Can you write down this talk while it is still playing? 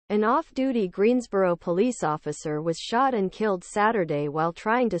An off-duty Greensboro police officer was shot and killed Saturday while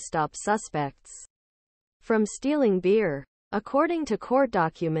trying to stop suspects from stealing beer. According to court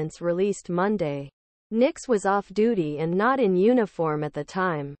documents released Monday, Nix was off-duty and not in uniform at the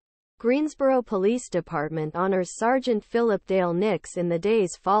time. Greensboro Police Department honors Sergeant Philip Dale Nix in the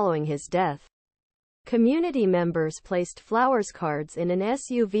days following his death. Community members placed flowers cards in an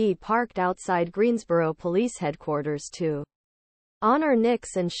SUV parked outside Greensboro Police Headquarters to honor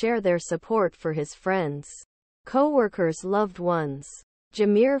Nix and share their support for his friends, co-workers, loved ones.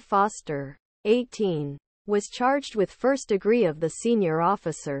 Jameer Foster, 18, was charged with first degree of the senior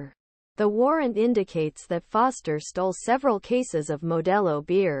officer. The warrant indicates that Foster stole several cases of Modelo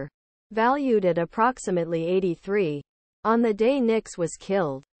beer, valued at approximately $83, on the day Nix was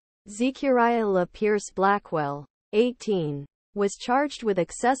killed. Zechariah Pierce Blackwell, 18, was charged with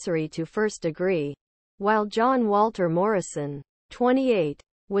accessory to first degree, while John Walter Morrison, 28,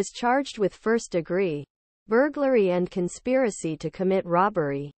 was charged with first degree burglary and conspiracy to commit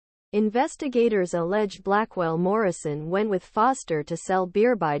robbery. Investigators allege Blackwell Morrison went with Foster to sell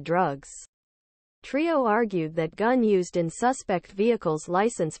beer by drugs. Trio argued that gun used in suspect vehicle's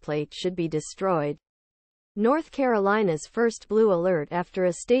license plate should be destroyed. North Carolina's first blue alert after a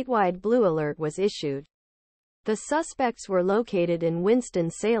statewide blue alert was issued. The suspects were located in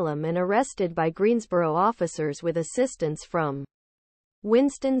Winston-Salem and arrested by Greensboro officers with assistance from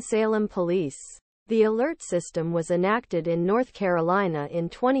Winston-Salem Police. The alert system was enacted in North Carolina in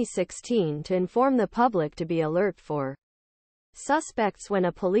 2016 to inform the public to be alert for suspects when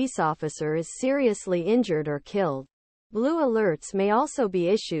a police officer is seriously injured or killed. Blue alerts may also be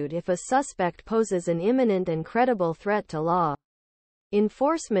issued if a suspect poses an imminent and credible threat to law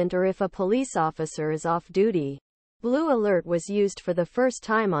enforcement or if a police officer is off duty. Blue alert was used for the first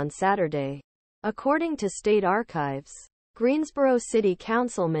time on Saturday. According to state archives, Greensboro City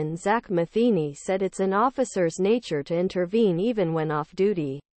Councilman Zach Matheny said it's an officer's nature to intervene even when off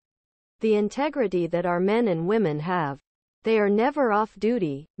duty. The integrity that our men and women have. They are never off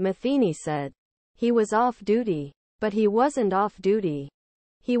duty, Matheny said. He was off duty, but he wasn't off duty.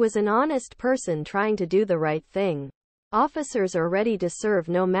 He was an honest person trying to do the right thing. Officers are ready to serve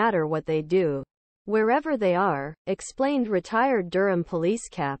no matter what they do, wherever they are, explained retired Durham Police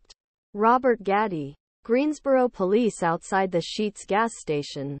Capt. Robert Gaddy. Greensboro Police outside the Sheetz gas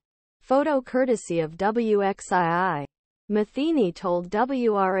station. Photo courtesy of WXII. Matheny told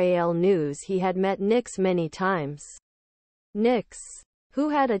WRAL News he had met Nix many times. Nix, who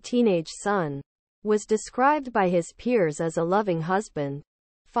had a teenage son, was described by his peers as a loving husband,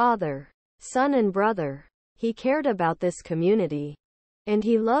 father, son and brother. He cared about this community, and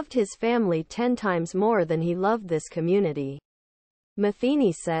he loved his family 10 times more than he loved this community.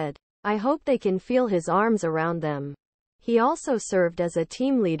 Matheny said, I hope they can feel his arms around them. He also served as a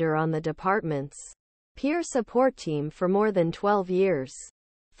team leader on the department's peer support team for more than 12 years.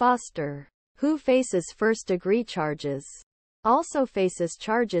 Foster, who faces first-degree charges, also faces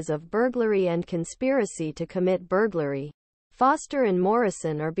charges of burglary and conspiracy to commit burglary. Foster and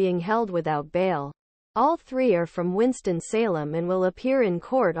Morrison are being held without bail. All three are from Winston-Salem and will appear in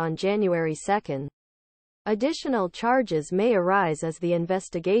court on January 2. Additional charges may arise as the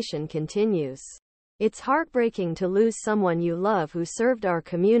investigation continues. It's heartbreaking to lose someone you love who served our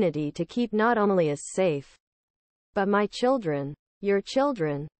community to keep not only us safe, but my children, your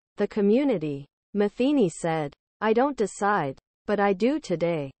children, the community, Matheny said. I don't decide, but I do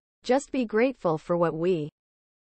today. Just be grateful for what we